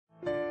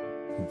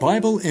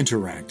Bible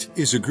Interact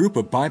is a group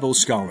of Bible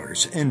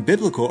scholars and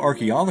biblical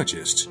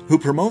archaeologists who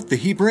promote the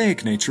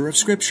Hebraic nature of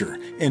Scripture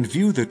and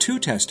view the two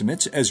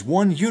Testaments as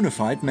one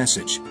unified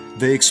message.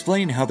 They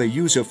explain how they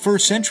use a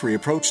first-century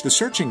approach to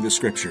searching the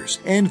Scriptures,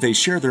 and they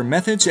share their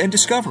methods and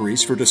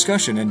discoveries for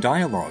discussion and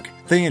dialogue.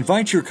 They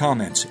invite your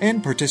comments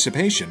and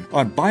participation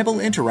on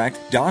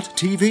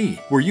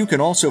BibleInteract.tv, where you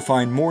can also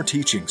find more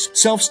teachings,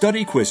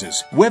 self-study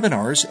quizzes,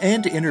 webinars,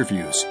 and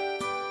interviews.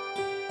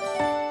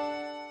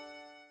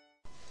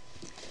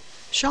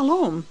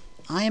 Shalom,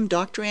 I am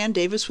Dr. Ann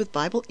Davis with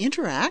Bible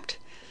Interact.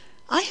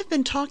 I have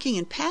been talking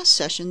in past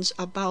sessions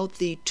about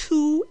the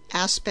two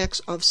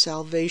aspects of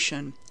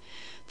salvation.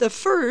 The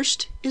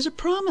first is a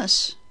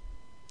promise.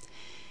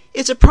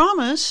 It's a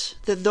promise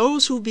that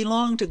those who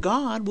belong to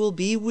God will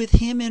be with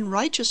Him in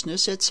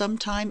righteousness at some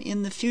time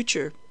in the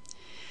future.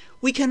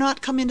 We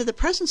cannot come into the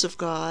presence of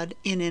God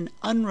in an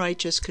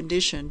unrighteous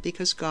condition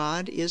because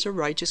God is a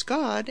righteous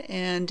God,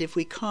 and if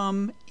we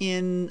come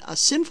in a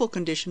sinful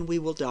condition, we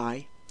will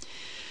die.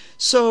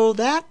 So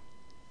that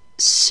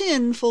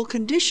sinful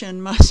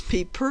condition must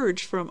be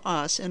purged from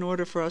us in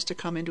order for us to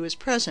come into His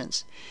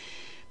presence.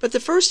 But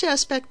the first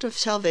aspect of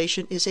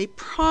salvation is a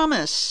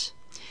promise.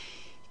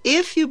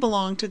 If you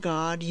belong to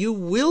God, you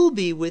will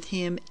be with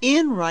Him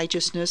in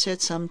righteousness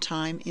at some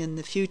time in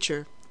the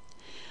future.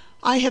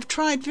 I have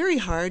tried very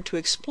hard to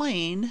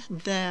explain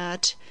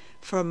that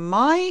from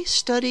my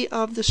study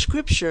of the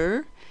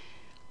Scripture,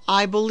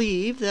 I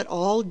believe that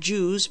all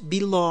Jews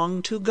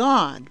belong to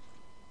God.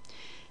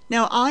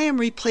 Now, I am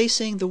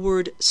replacing the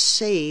word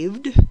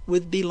saved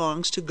with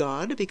belongs to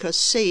God because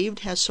saved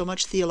has so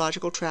much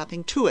theological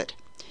trapping to it.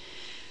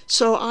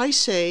 So I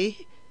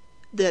say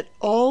that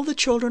all the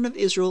children of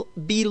Israel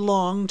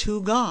belong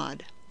to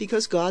God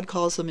because God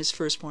calls them His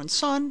firstborn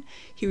son.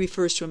 He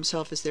refers to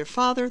Himself as their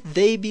father.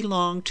 They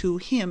belong to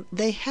Him.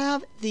 They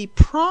have the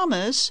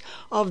promise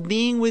of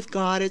being with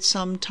God at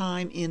some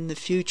time in the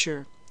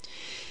future.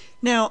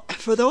 Now,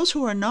 for those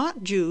who are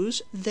not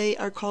Jews, they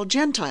are called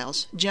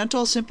Gentiles.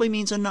 Gentile simply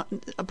means a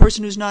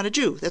person who's not a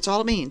Jew. That's all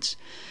it means.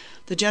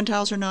 The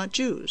Gentiles are not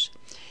Jews.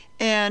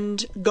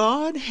 And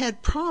God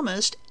had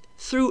promised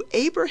through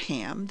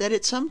Abraham that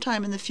at some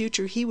time in the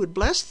future He would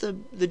bless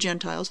the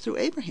Gentiles through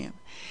Abraham.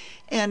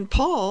 And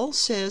Paul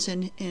says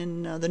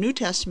in the New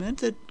Testament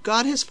that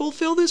God has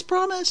fulfilled His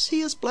promise. He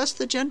has blessed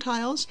the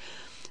Gentiles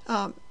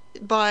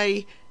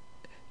by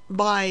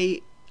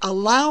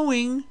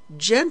allowing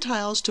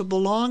Gentiles to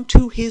belong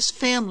to His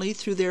family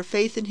through their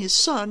faith in His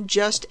Son,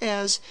 just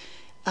as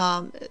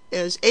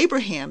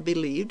Abraham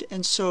believed.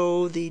 And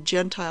so the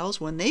Gentiles,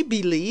 when they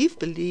believe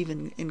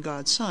in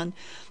God's Son,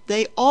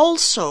 they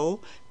also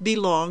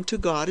belong to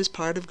God as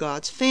part of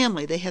God's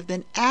family. They have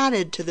been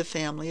added to the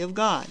family of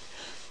God.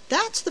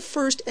 That's the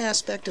first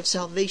aspect of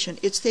salvation.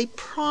 It's the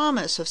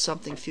promise of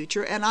something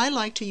future, and I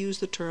like to use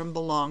the term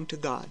belong to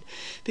God.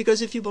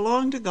 Because if you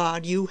belong to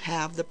God, you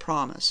have the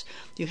promise.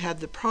 You have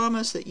the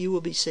promise that you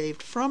will be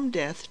saved from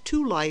death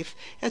to life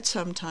at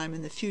some time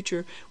in the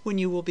future when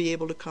you will be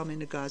able to come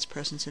into God's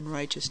presence in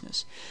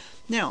righteousness.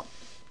 Now,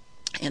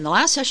 in the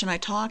last session I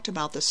talked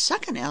about the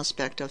second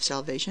aspect of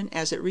salvation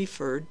as it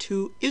referred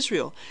to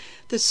Israel.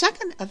 The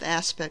second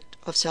aspect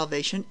of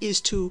salvation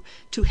is to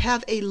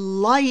have a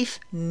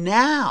life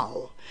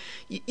now.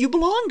 You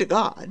belong to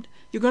God.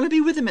 You're going to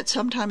be with Him at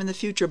some time in the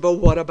future, but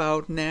what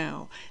about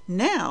now?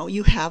 Now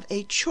you have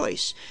a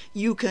choice.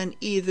 You can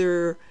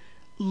either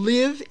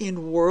live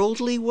in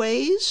worldly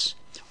ways,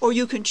 or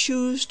you can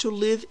choose to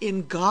live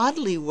in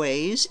godly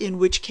ways, in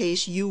which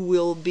case you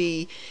will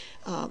be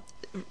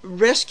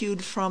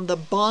rescued from the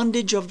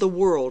bondage of the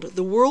world.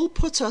 The world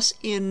puts us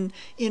in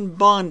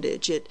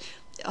bondage.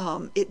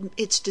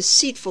 It's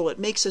deceitful. It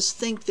makes us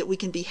think that we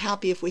can be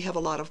happy if we have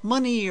a lot of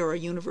money or a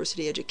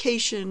university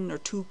education or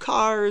 2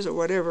 cars or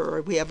whatever,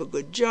 or we have a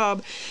good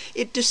job.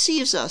 It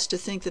deceives us to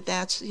think that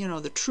that's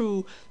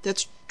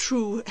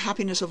true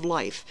happiness of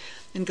life.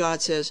 And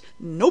God says,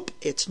 nope,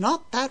 it's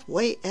not that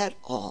way at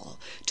all.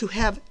 To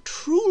have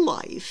true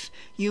life,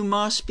 you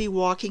must be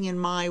walking in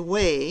my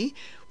way,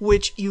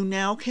 which you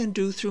now can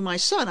do through my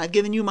Son. I've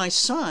given you my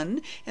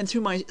Son, and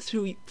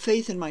through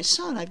faith in my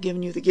Son, I've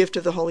given you the gift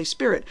of the Holy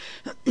Spirit.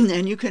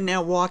 And you can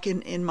now walk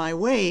in my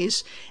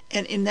ways,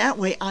 and in that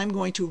way I'm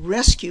going to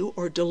rescue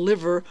or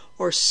deliver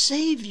or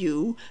save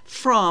you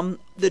from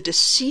the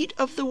deceit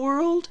of the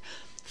world,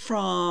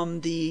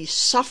 from the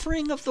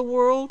suffering of the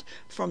world,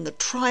 from the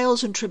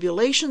trials and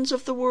tribulations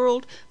of the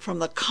world, from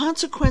the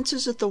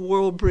consequences that the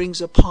world brings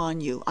upon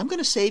you. I'm going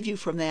to save you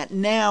from that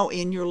now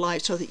in your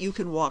life so that you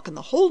can walk in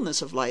the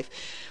wholeness of life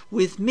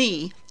with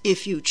me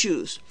if you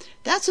choose.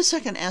 That's the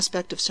second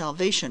aspect of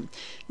salvation.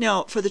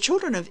 Now, for the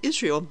children of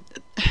Israel,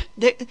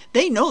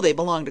 they know they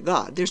belong to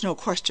God. There's no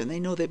question. They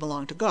know they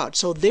belong to God.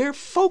 So their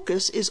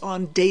focus is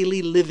on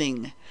daily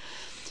living.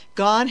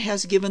 God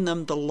has given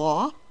them the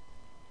law,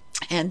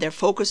 and their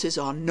focus is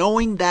on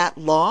knowing that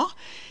law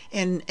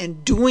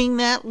and doing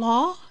that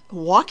law,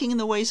 walking in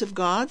the ways of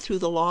God through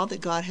the law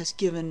that God has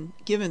given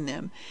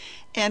them.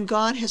 And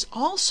God is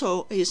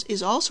also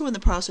in the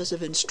process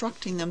of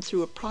instructing them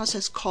through a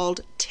process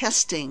called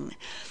testing.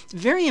 It's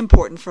very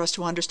important for us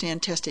to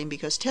understand testing,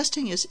 because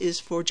testing is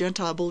for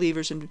Gentile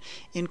believers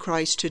in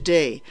Christ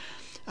today.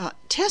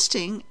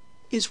 Testing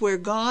is where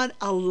God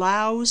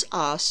allows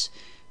us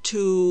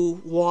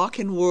to walk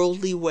in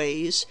worldly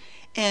ways,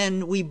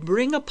 and we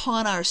bring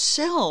upon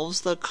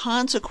ourselves the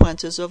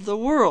consequences of the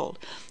world.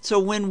 So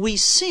when we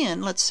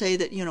sin, let's say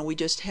that we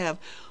just have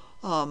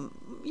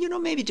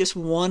maybe just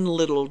one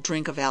little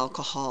drink of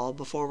alcohol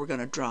before we're going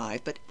to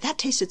drive, but that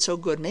tasted so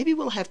good. Maybe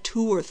we'll have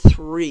 2 or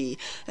 3,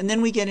 and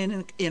then we get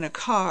in a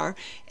car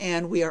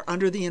and we are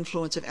under the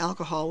influence of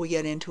alcohol. We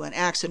get into an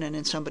accident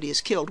and somebody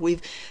is killed.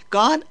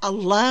 God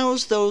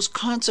allows those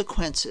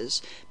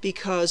consequences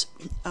because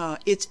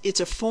it's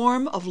a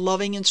form of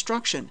loving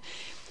instruction.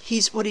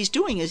 What he's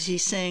doing is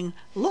he's saying,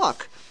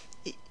 look,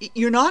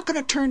 you're not going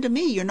to turn to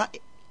me.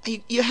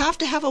 You have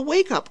to have a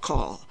wake-up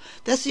call.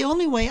 That's the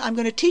only way I'm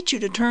going to teach you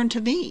to turn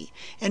to me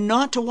and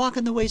not to walk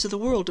in the ways of the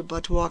world,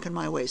 but to walk in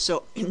my ways.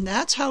 So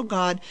that's how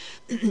God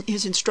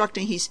is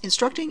instructing. He's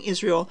instructing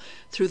Israel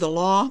through the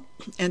law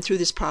and through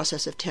this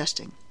process of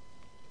testing.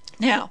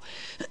 Now,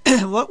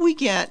 what we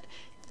get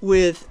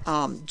with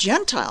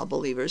Gentile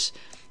believers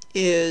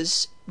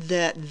is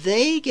that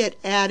they get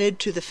added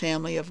to the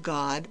family of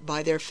God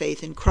by their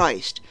faith in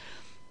Christ.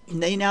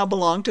 They now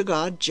belong to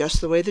God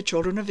just the way the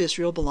children of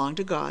Israel belong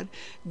to God.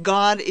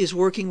 God is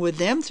working with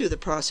them through the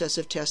process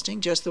of testing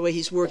just the way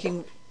he's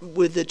working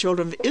with the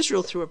children of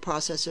Israel through a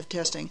process of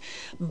testing.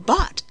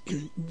 But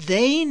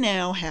they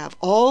now have,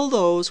 all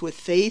those with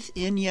faith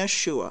in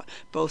Yeshua,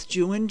 both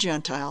Jew and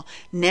Gentile,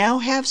 now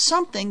have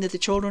something that the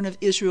children of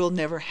Israel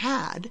never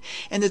had,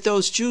 and that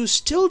those Jews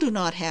still do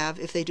not have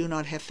if they do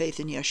not have faith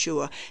in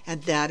Yeshua,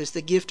 and that is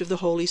the gift of the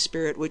Holy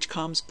Spirit, which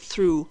comes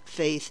through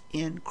faith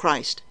in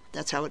Christ.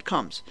 That's how it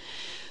comes.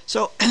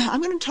 So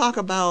I'm going to talk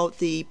about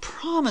the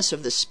promise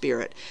of the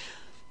Spirit.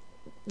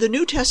 The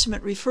New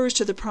Testament refers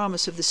to the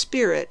promise of the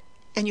Spirit,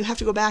 and you have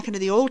to go back into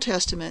the Old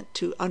Testament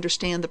to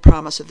understand the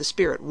promise of the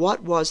Spirit.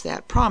 What was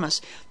that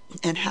promise,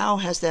 and how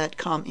has that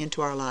come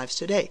into our lives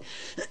today?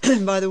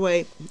 By the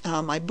way,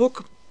 my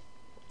book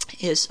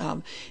is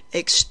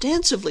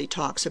extensively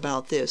talks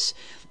about this.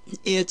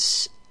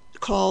 It's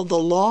called The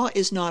Law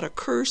is Not a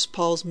Curse,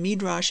 Paul's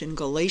Midrash in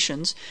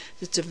Galatians.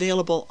 It's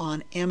available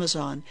on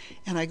Amazon,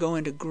 and I go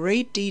into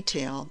great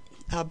detail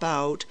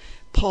about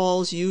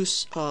Paul's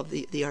use of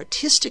the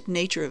artistic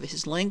nature of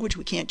his language.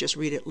 We can't just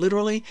read it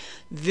literally.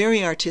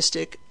 Very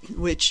artistic,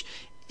 which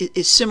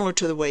is similar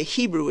to the way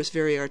Hebrew is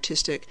very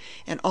artistic,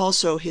 and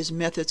also his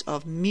methods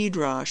of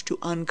midrash to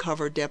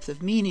uncover depth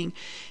of meaning.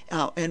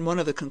 And one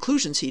of the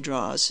conclusions he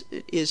draws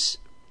is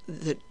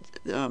that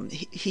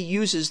he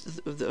uses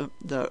the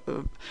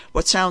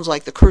what sounds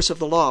like the curse of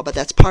the law, but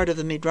that's part of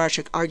the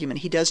midrashic argument.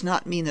 He does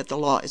not mean that the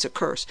law is a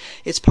curse.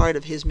 It's part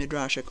of his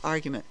midrashic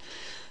argument.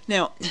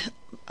 Now,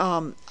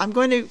 I'm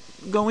going to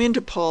go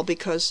into Paul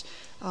because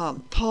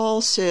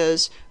Paul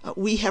says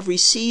we have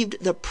received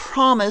the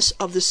promise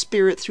of the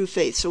Spirit through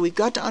faith. So we've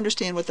got to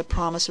understand what the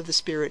promise of the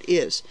Spirit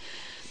is.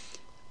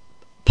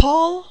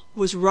 Paul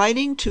was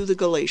writing to the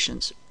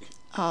Galatians.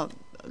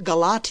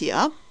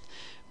 Galatia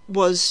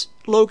was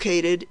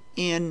located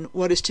in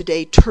what is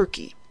today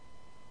Turkey.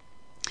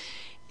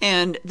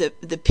 And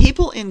the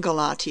people in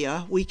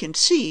Galatia, we can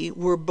see,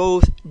 were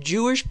both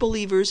Jewish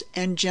believers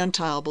and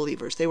Gentile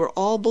believers. They were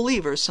all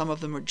believers. Some of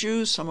them were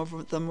Jews, some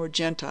of them were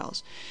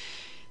Gentiles.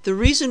 The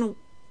reason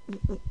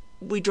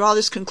we draw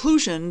this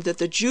conclusion that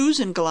the Jews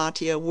in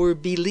Galatia were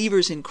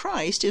believers in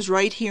Christ is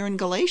right here in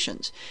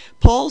Galatians.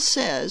 Paul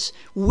says,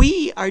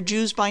 we are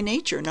Jews by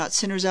nature, not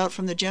sinners out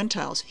from the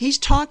Gentiles. He's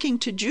talking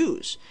to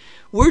Jews.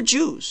 We're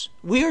Jews.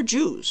 We are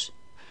Jews.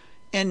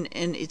 And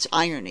it's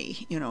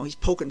irony, he's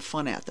poking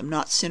fun at them,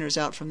 not sinners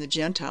out from the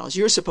Gentiles.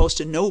 You're supposed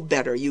to know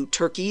better, you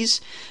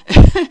turkeys.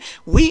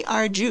 We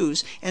are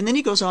Jews. And then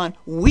he goes on,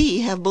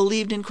 we have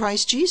believed in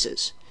Christ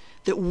Jesus,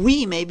 that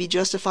we may be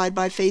justified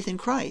by faith in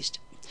Christ.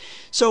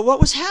 So what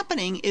was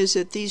happening is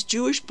that these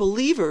Jewish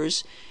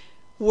believers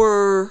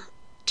were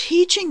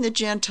teaching the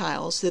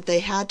Gentiles that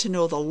they had to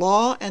know the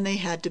law and they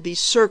had to be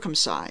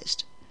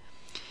circumcised.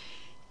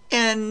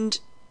 And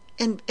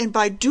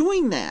by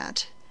doing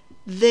that,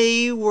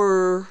 they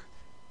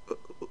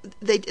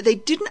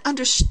didn't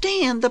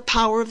understand the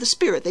power of the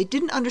Spirit. They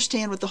didn't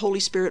understand what the Holy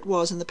Spirit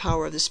was and the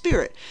power of the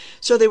Spirit.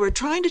 So they were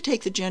trying to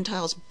take the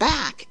Gentiles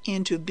back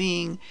into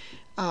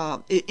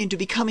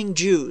becoming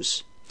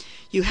Jews.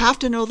 You have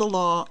to know the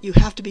law, you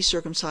have to be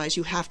circumcised,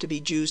 you have to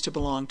be Jews to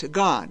belong to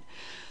God.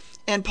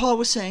 And Paul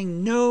was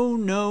saying, no,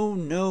 no,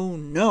 no,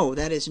 no,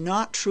 that is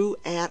not true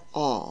at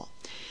all.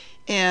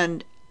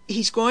 And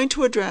he's going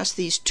to address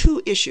these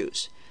two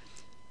issues.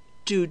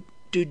 Do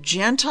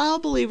Gentile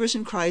believers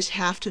in Christ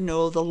have to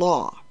know the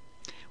law?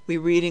 We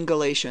read in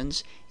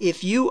Galatians,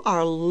 if you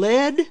are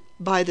led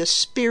by the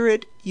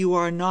Spirit, you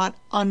are not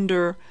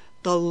under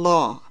the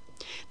law.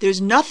 There's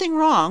nothing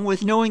wrong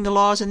with knowing the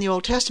laws in the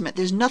Old Testament.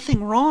 There's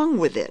nothing wrong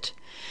with it.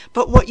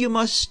 But what you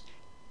must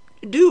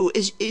do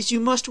is you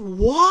must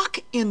walk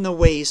in the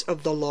ways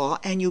of the law,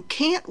 and you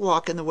can't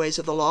walk in the ways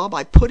of the law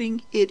by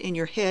putting it in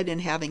your head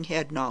and having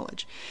head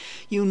knowledge.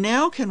 You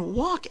now can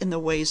walk in the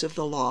ways of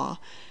the law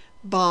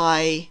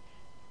by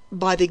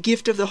the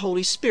gift of the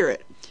Holy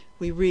Spirit.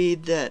 We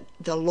read that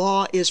the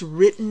law is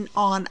written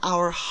on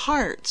our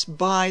hearts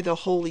by the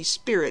Holy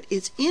Spirit.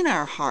 It's in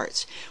our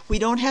hearts. We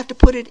don't have to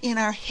put it in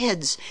our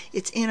heads.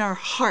 It's in our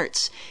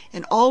hearts.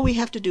 And all we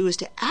have to do is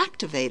to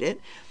activate it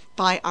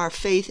by our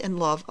faith and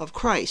love of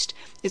Christ.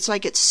 It's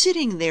like it's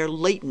sitting there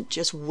latent,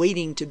 just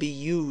waiting to be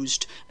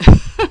used.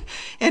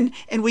 and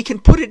we can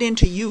put it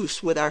into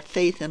use with our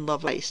faith and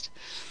love of Christ.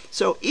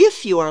 So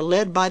if you are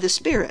led by the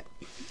Spirit,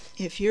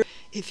 if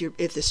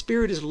the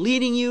Spirit is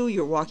leading you,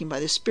 you're walking by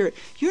the Spirit,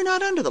 you're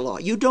not under the law.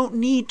 You don't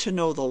need to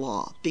know the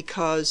law,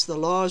 because the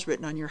law is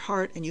written on your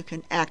heart and you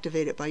can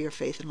activate it by your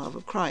faith and love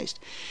of Christ.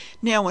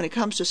 Now, when it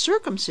comes to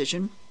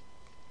circumcision,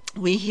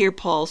 we hear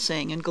Paul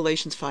saying in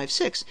Galatians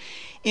 5:6,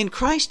 in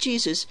Christ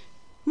Jesus,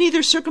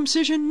 neither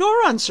circumcision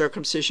nor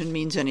uncircumcision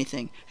means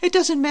anything. It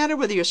doesn't matter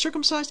whether you're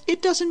circumcised.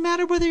 It doesn't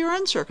matter whether you're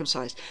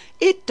uncircumcised.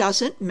 It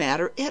doesn't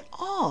matter at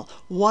all.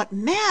 What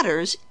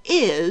matters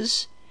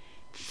is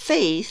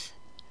faith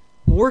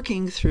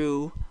working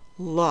through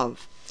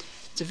love.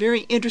 It's a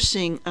very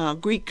interesting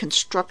Greek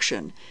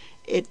construction.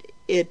 In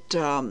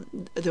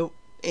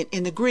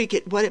the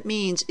Greek, what it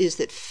means is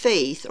that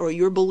faith, or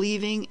your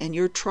believing and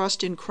your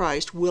trust in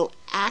Christ, will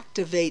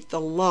activate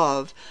the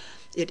love.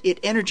 It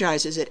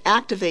energizes, it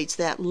activates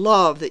that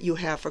love that you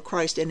have for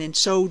Christ, and in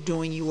so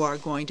doing you are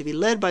going to be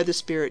led by the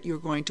Spirit, you're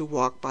going to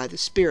walk by the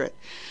Spirit.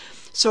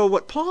 So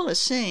what Paul is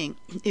saying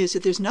is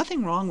that there's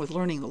nothing wrong with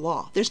learning the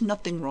law. There's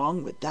nothing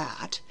wrong with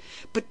that.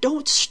 But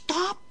don't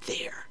stop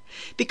there,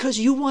 because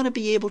you want to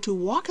be able to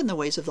walk in the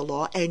ways of the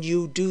law, and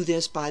you do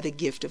this by the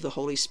gift of the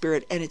Holy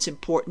Spirit, and it's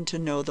important to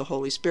know the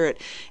Holy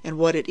Spirit and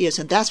what it is.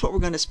 And that's what we're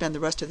going to spend the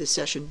rest of this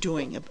session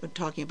doing,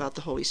 talking about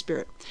the Holy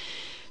Spirit.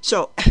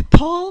 So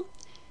Paul,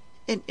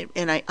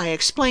 and I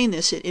explain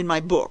this in my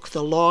book,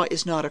 The Law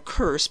is Not a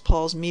Curse,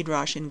 Paul's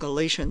Midrash in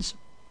Galatians.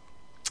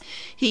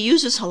 He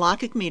uses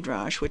halakhic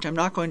midrash, which I'm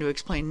not going to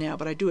explain now,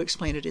 but I do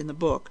explain it in the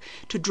book,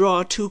 to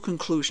draw two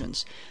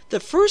conclusions.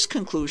 The first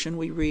conclusion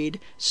we read,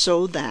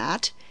 so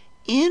that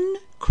in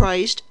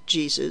Christ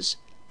Jesus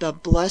the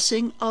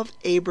blessing of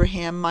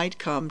Abraham might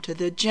come to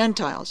the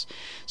Gentiles.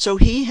 So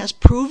he has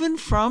proven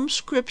from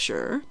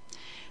Scripture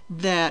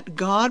that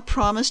God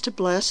promised to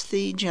bless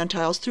the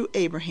Gentiles through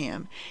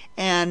Abraham,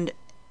 and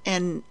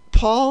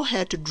Paul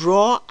had to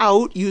draw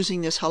out,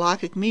 using this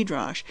halakhic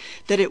midrash,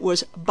 that it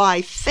was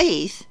by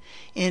faith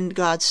in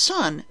God's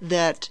Son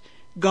that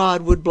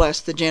God would bless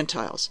the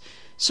Gentiles.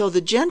 So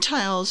the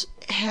Gentiles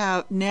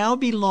have now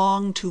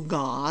belong to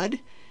God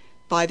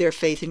by their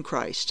faith in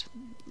Christ.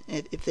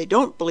 If they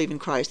don't believe in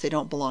Christ, they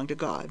don't belong to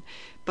God,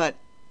 but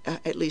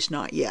at least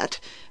not yet.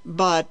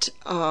 But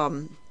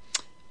by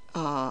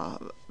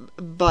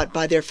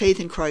their faith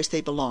in Christ,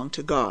 they belong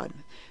to God.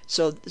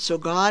 So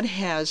God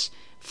has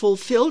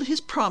fulfilled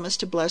his promise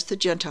to bless the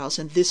Gentiles,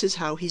 and this is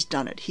how he's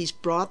done it. He's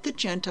brought the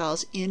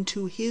Gentiles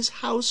into his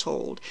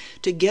household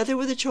together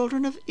with the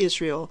children of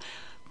Israel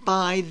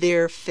by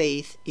their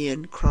faith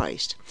in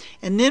Christ.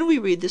 And then we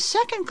read the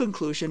second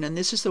conclusion, and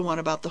this is the one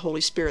about the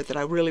Holy Spirit that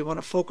I really want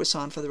to focus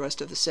on for the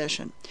rest of the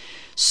session.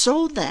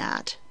 So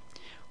that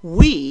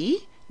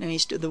we, and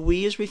the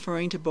we is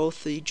referring to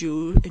both the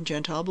Jew and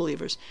Gentile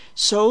believers,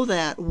 so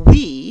that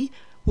we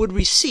would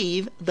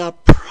receive the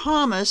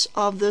promise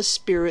of the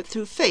Spirit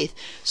through faith.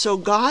 So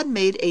God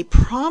made a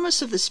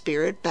promise of the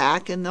Spirit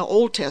back in the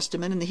Old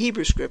Testament, in the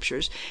Hebrew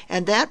Scriptures,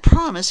 and that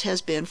promise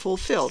has been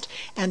fulfilled,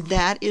 and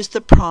that is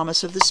the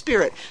promise of the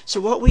Spirit. So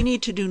what we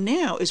need to do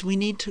now is we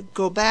need to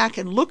go back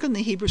and look in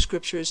the Hebrew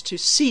Scriptures to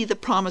see the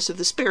promise of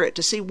the Spirit,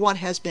 to see what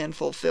has been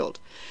fulfilled.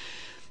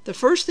 The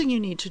first thing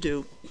you need to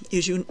do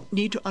is you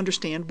need to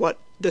understand what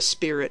the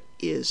Spirit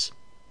is.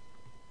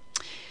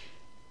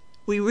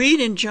 We read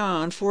in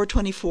John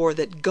 4:24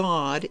 that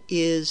God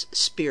is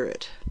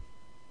Spirit.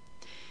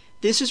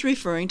 This is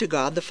referring to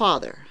God the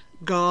Father.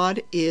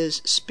 God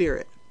is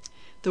Spirit.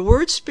 The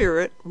word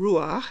Spirit,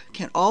 ruach,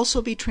 can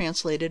also be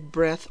translated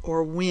breath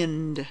or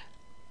wind,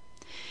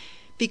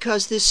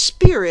 because this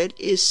Spirit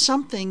is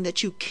something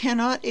that you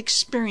cannot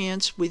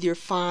experience with your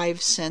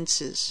five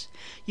senses.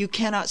 You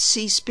cannot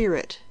see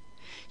Spirit.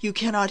 You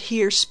cannot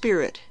hear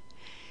Spirit.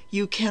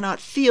 You cannot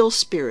feel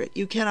Spirit.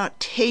 You cannot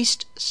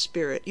taste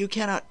Spirit. You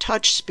cannot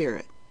touch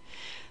Spirit.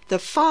 The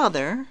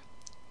Father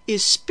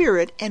is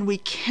Spirit, and we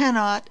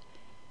cannot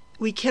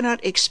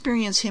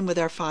experience him with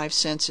our five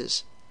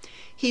senses.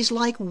 He's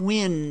like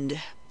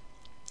wind.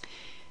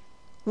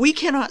 We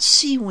cannot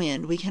see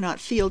wind. We cannot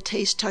feel,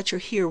 taste, touch, or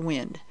hear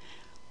wind.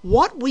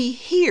 What we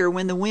hear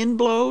when the wind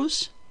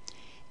blows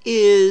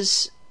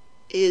is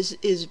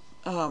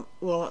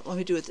well, let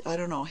me do it. I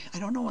don't know. I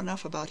don't know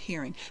enough about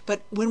hearing.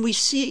 But when we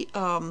see,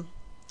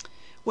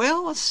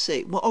 let's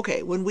see. Well,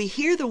 okay. When we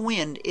hear the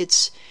wind,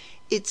 it's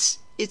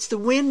it's the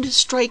wind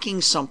striking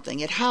something.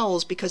 It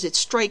howls because it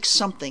strikes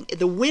something.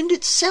 The wind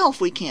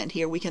itself we can't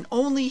hear. We can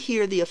only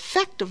hear the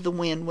effect of the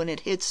wind when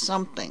it hits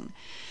something.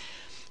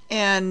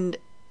 And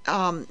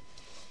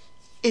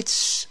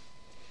it's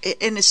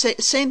the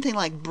same thing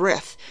like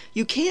breath.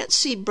 You can't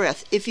see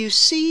breath. If you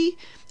see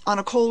on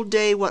a cold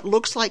day what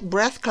looks like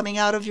breath coming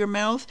out of your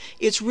mouth,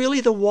 it's really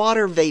the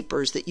water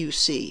vapors that you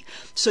see.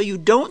 So you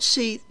don't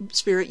see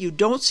spirit, you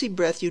don't see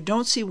breath, you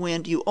don't see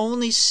wind, you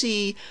only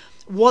see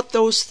what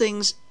those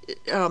things,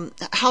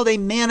 how they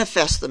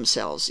manifest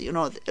themselves,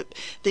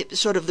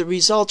 sort of the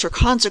results or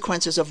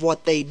consequences of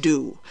what they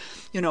do.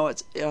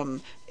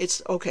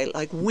 It's okay,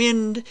 like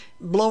wind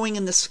blowing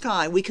in the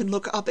sky. We can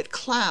look up at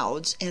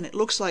clouds and it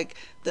looks like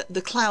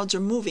the clouds are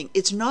moving.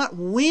 It's not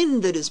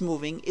wind that is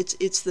moving,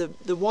 it's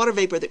the water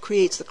vapor that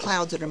creates the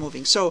clouds that are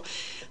moving. So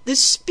this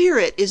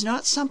spirit is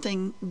not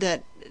something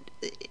that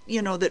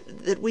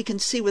that we can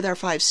see with our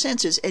five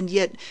senses, and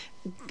yet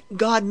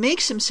God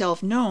makes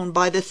himself known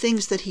by the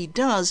things that he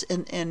does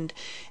and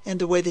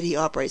the way that he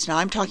operates. Now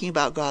I'm talking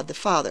about God the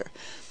Father.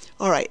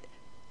 All right.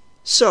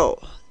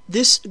 So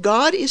this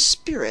God is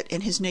spirit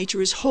and his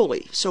nature is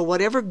holy. So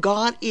whatever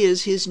God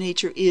is, his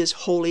nature is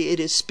holy. It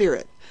is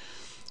spirit.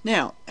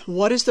 Now,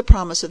 what is the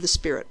promise of the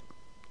Spirit?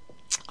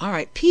 All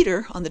right,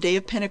 Peter, on the day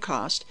of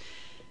Pentecost,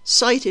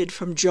 cited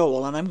from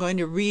Joel, and I'm going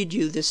to read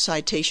you this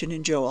citation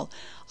in Joel.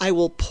 I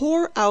will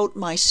pour out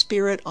my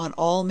Spirit on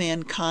all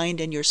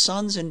mankind, and your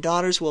sons and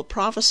daughters will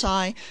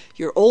prophesy,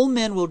 your old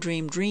men will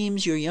dream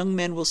dreams, your young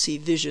men will see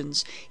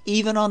visions.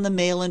 Even on the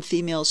male and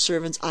female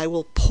servants I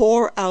will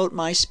pour out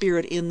my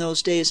Spirit in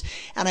those days.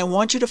 And I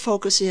want you to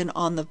focus in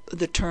on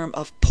the term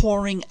of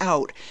pouring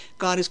out.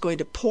 God is going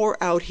to pour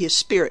out his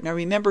Spirit. Now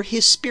remember,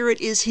 his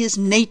Spirit is his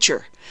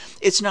nature.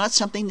 It's not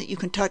something that you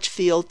can touch,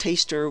 feel,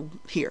 taste, or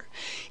hear.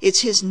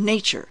 It's his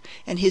nature,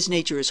 and his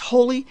nature is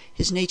holy,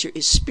 his nature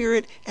is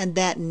spirit, and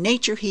that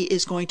nature he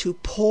is going to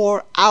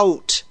pour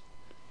out.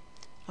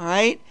 All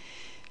right?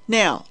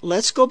 Now,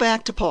 let's go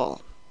back to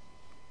Paul.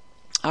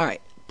 All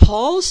right.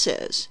 Paul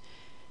says,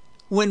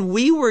 when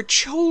we were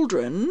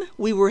children,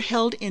 we were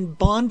held in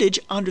bondage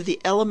under the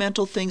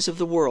elemental things of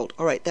the world.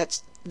 All right,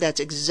 that's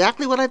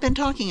exactly what I've been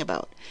talking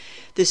about.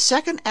 The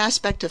second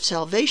aspect of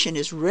salvation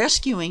is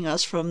rescuing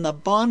us from the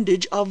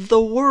bondage of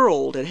the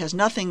world. It has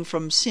nothing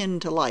from sin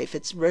to life.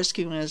 It's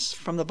rescuing us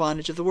from the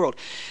bondage of the world.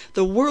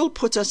 The world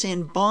puts us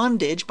in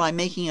bondage by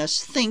making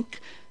us think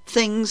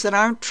things that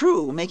aren't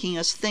true, making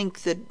us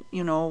think that,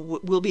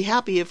 we'll be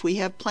happy if we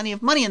have plenty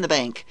of money in the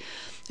bank.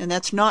 And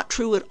that's not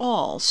true at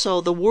all.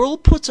 So the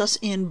world puts us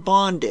in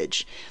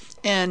bondage.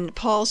 And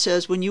Paul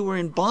says, when you were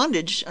in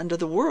bondage under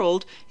the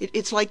world,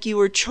 it's like you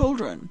were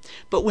children.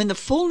 But when the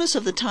fullness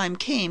of the time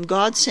came,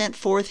 God sent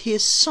forth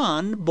his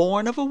Son,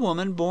 born of a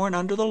woman, born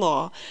under the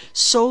law,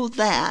 so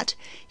that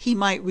he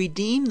might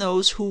redeem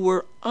those who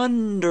were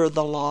under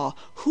the law.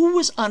 Who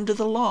was under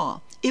the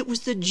law? It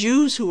was the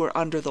Jews who were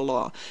under the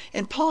law.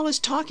 And Paul is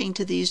talking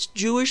to these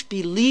Jewish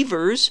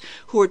believers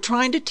who are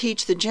trying to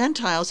teach the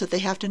Gentiles that they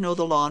have to know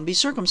the law and be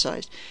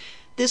circumcised.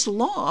 This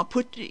law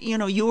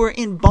you were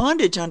in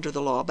bondage under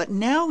the law, but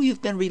now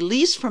you've been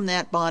released from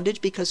that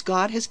bondage because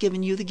God has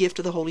given you the gift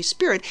of the Holy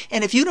Spirit.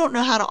 And if you don't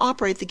know how to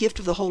operate the gift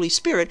of the Holy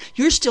Spirit,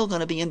 you're still going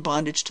to be in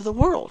bondage to the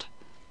world.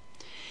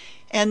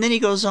 And then he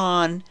goes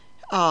on,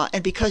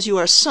 and because you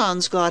are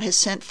sons, God has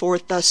sent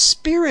forth the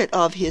Spirit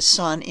of his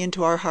Son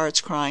into our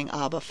hearts, crying,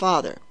 Abba,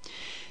 Father.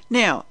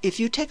 Now, if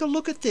you take a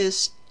look at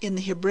this in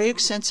the Hebraic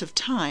sense of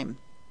time,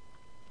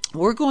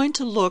 we're going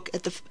to look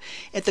at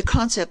the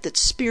concept that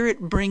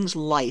spirit brings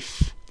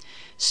life.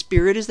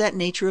 Spirit is that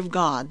nature of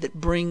God that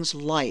brings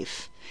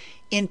life.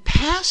 In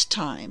past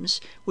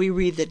times, we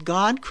read that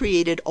God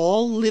created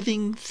all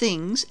living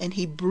things and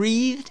he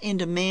breathed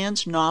into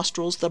man's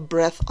nostrils the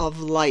breath of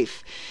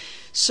life.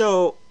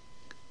 So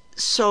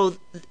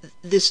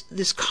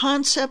this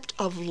concept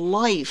of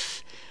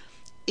life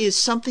is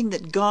something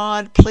that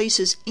God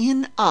places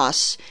in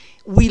us.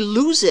 We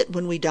lose it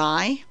when we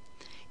die.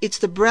 It's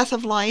the breath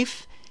of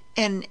life.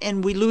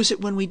 And we lose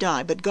it when we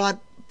die. But God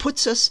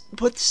puts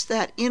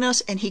that in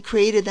us, and he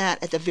created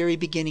that at the very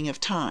beginning of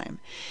time.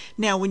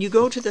 Now, when you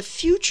go to the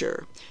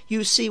future,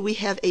 you see we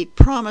have a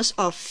promise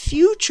of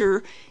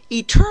future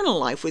eternal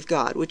life with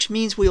God, which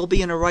means we'll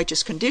be in a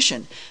righteous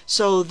condition,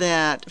 so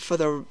that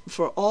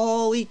for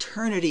all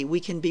eternity we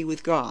can be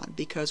with God,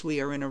 because we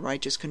are in a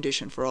righteous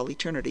condition for all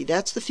eternity.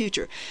 That's the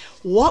future.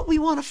 What we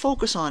want to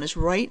focus on is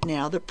right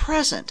now the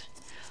present.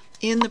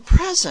 In the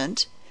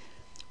present,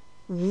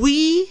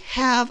 we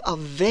have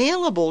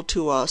available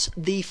to us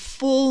the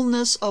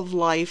fullness of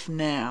life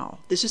now.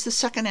 This is the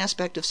second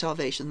aspect of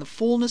salvation, the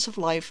fullness of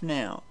life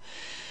now.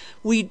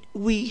 We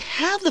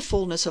have the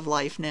fullness of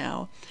life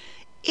now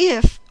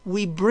if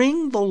we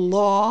bring the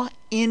law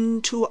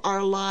into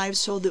our lives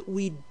so that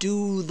we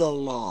do the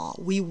law.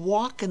 We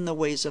walk in the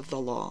ways of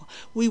the law.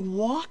 We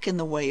walk in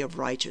the way of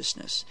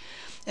righteousness.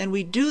 And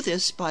we do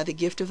this by the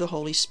gift of the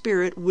Holy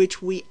Spirit,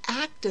 which we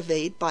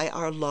activate by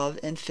our love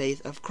and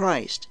faith of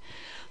Christ.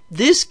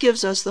 This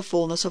gives us the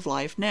fullness of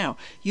life now.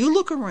 You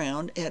look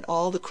around at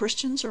all the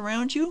Christians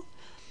around you,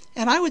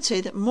 And I would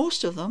say that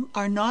most of them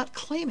are not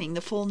claiming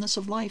the fullness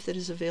of life that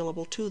is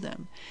available to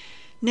them.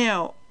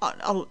 Now,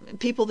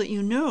 people that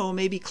you know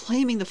may be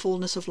claiming the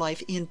fullness of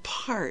life in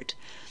part.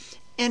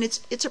 And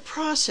it's a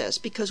process,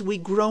 because we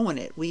grow in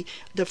it.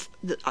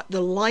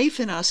 The life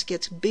in us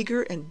gets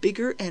bigger and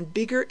bigger and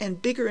bigger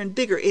and bigger and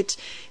bigger.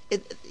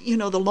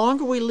 The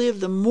longer we live,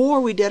 the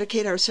more we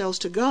dedicate ourselves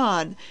to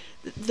God,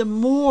 the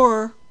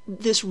more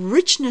this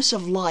richness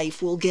of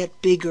life will get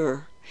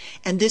bigger.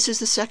 And this is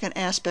the second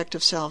aspect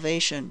of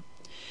salvation.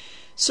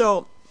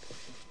 So,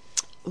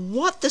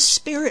 what the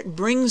Spirit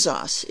brings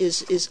us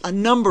is a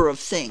number of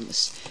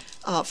things.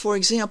 For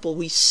example,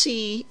 we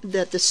see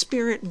that the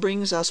Spirit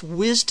brings us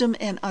wisdom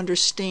and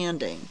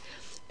understanding.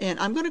 And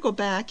I'm going to go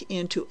back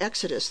into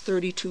Exodus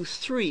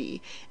 32:3,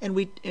 and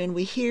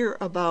we hear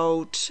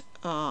about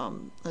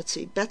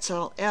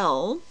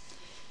Betzalel,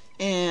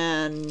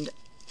 and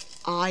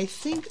I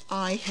think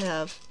I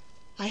had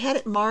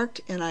it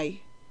marked, and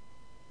I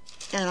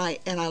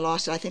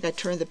lost it. I think I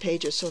turned the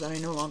pages so that I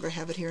no longer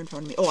have it here in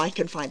front of me. Oh, I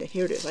can find it.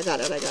 Here it is. I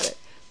got it.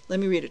 Let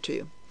me read it to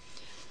you.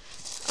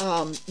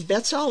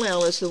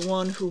 Betzalel is the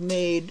one who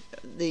made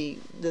the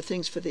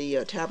things for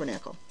the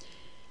tabernacle.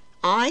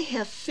 I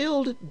have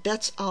filled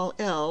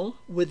Betzalel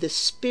with the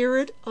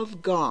Spirit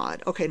of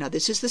God. Okay, now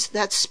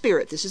that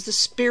Spirit. This is the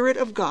Spirit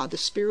of God. The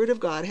Spirit of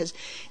God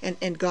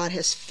and God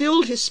has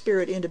filled His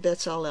Spirit into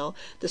Betzalel,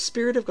 the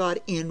Spirit of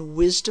God, in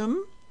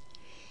wisdom,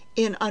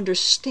 in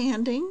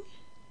understanding,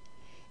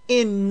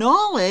 in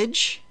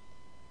knowledge,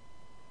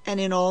 and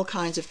in all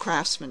kinds of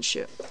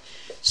craftsmanship.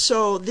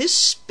 So this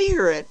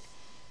Spirit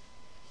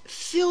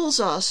fills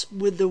us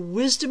with the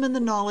wisdom and the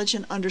knowledge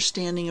and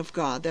understanding of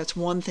God. That's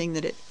one thing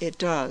that it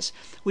does.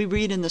 We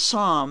read in the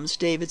Psalms,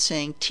 David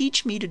saying,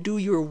 "Teach me to do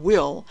your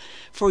will,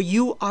 for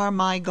you are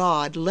my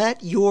God.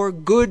 Let your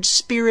good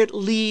Spirit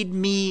lead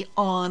me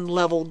on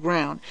level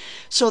ground."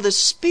 So the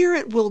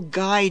Spirit will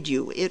guide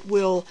you. It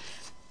will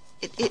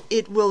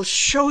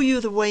show you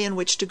the way in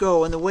which to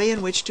go, and the way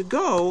in which to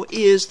go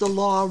is the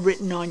law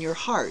written on your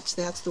hearts.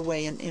 That's the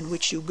way in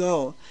which you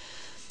go.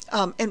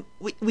 And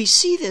we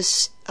see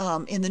this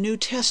in the New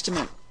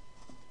Testament,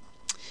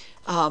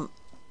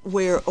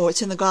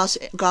 it's in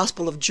the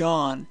Gospel of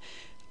John,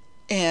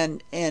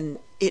 and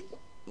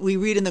we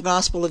read in the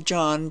Gospel of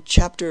John,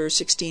 chapter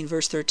 16,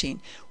 verse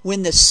 13,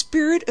 "When the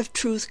Spirit of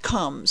truth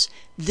comes,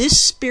 this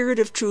Spirit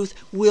of truth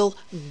will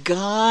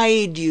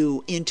guide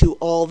you into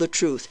all the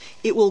truth."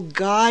 It will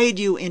guide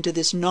you into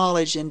this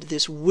knowledge and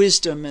this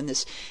wisdom and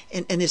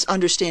this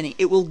understanding.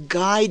 It will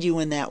guide you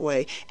in that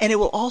way. And it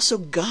will also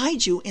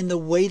guide you in the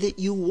way that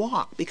you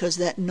walk, because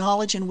that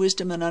knowledge and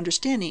wisdom and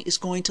understanding is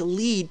going to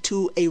lead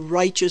to a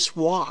righteous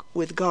walk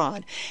with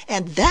God.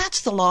 And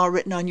that's the law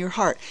written on your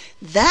heart.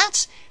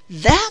 That's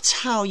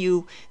how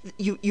you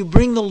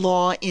bring the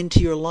law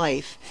into your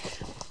life.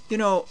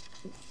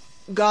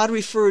 God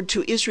referred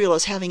to Israel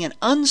as having an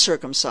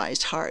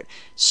uncircumcised heart.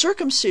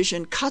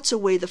 Circumcision cuts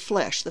away the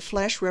flesh. The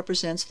flesh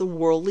represents the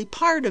worldly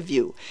part of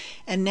you.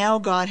 And now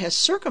God has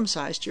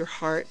circumcised your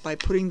heart by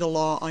putting the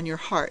law on your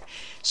heart.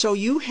 So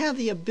you have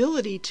the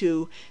ability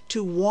to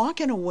walk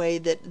in a way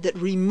that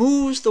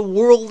removes the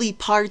worldly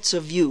parts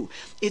of you.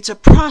 It's a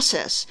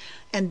process.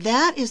 And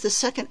that is the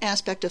second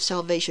aspect of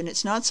salvation.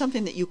 It's not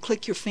something that you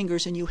click your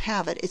fingers and you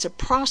have it. It's a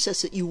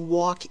process that you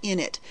walk in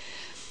it.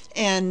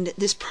 And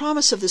this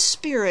promise of the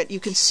Spirit, you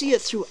can see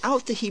it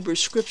throughout the Hebrew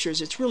Scriptures.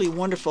 It's really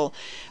wonderful.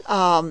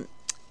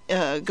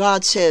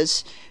 God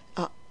says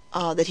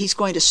that He's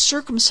going to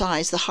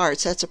circumcise the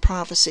hearts. That's a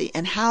prophecy.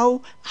 And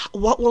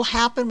what will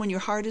happen when your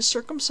heart is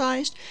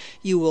circumcised?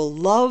 You will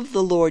love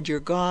the Lord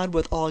your God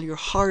with all your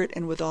heart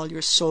and with all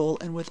your soul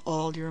and with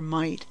all your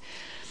might.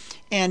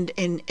 And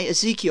in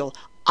Ezekiel,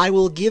 "I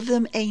will give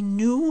them a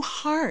new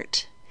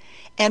heart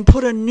and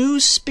put a new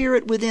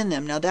spirit within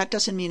them." Now that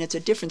doesn't mean it's a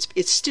difference.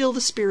 It's still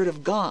the Spirit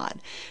of God,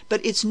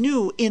 but it's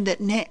new in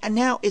that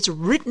now it's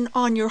written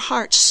on your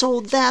heart so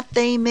that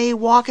they may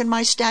walk in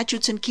my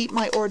statutes and keep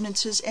my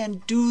ordinances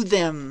and do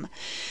them.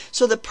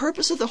 So the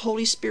purpose of the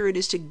Holy Spirit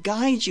is to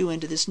guide you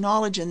into this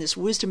knowledge and this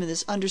wisdom and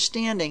this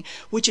understanding,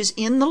 which is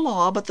in the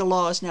law, but the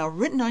law is now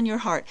written on your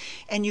heart,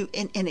 and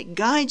it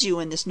guides you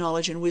in this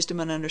knowledge and wisdom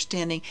and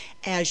understanding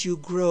as you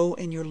grow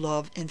in your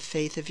love and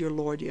faith of your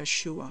Lord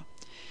Yeshua.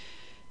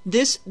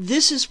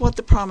 This is what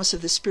the promise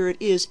of the Spirit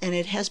is, and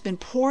it has been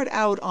poured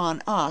out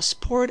on us.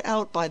 Poured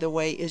out, by the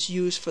way, is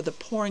used for the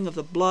pouring of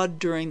the blood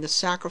during the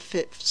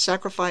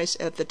sacrifice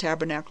at the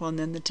tabernacle and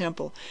then the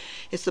temple.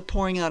 It's the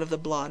pouring out of the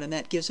blood, and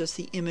that gives us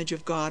the image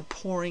of God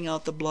pouring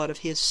out the blood of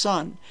His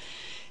Son,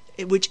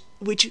 which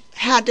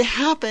had to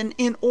happen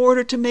in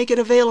order to make it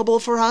available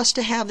for us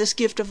to have this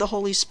gift of the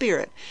Holy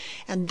Spirit.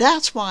 And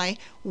that's why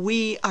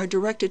we are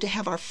directed to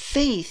have our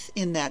faith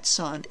in that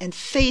Son and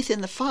faith in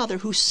the Father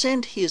who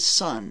sent His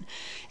Son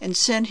and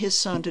sent His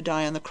Son to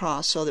die on the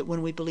cross, so that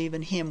when we believe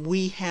in Him,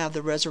 we have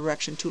the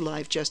resurrection to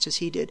life just as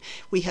He did.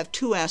 We have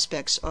two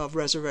aspects of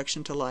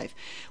resurrection to life.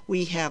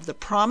 We have the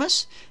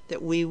promise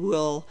that we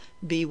will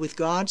be with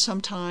God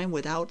sometime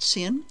without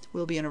sin.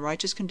 We'll be in a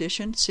righteous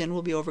condition. Sin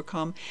will be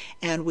overcome.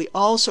 And we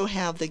also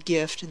have the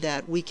gift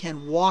that we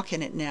can walk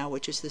in it now,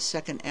 which is the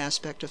second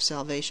aspect of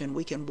salvation.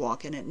 We can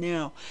walk in it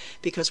now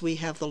because we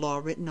have the law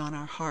written on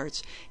our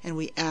hearts and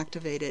we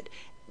activate it.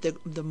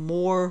 The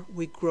more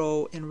we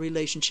grow in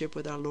relationship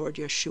with our Lord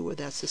Yeshua,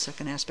 that's the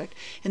second aspect.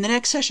 In the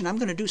next session, I'm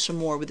going to do some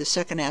more with the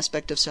second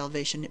aspect of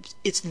salvation.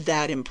 It's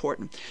that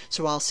important.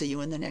 So I'll see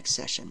you in the next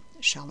session.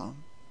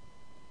 Shalom.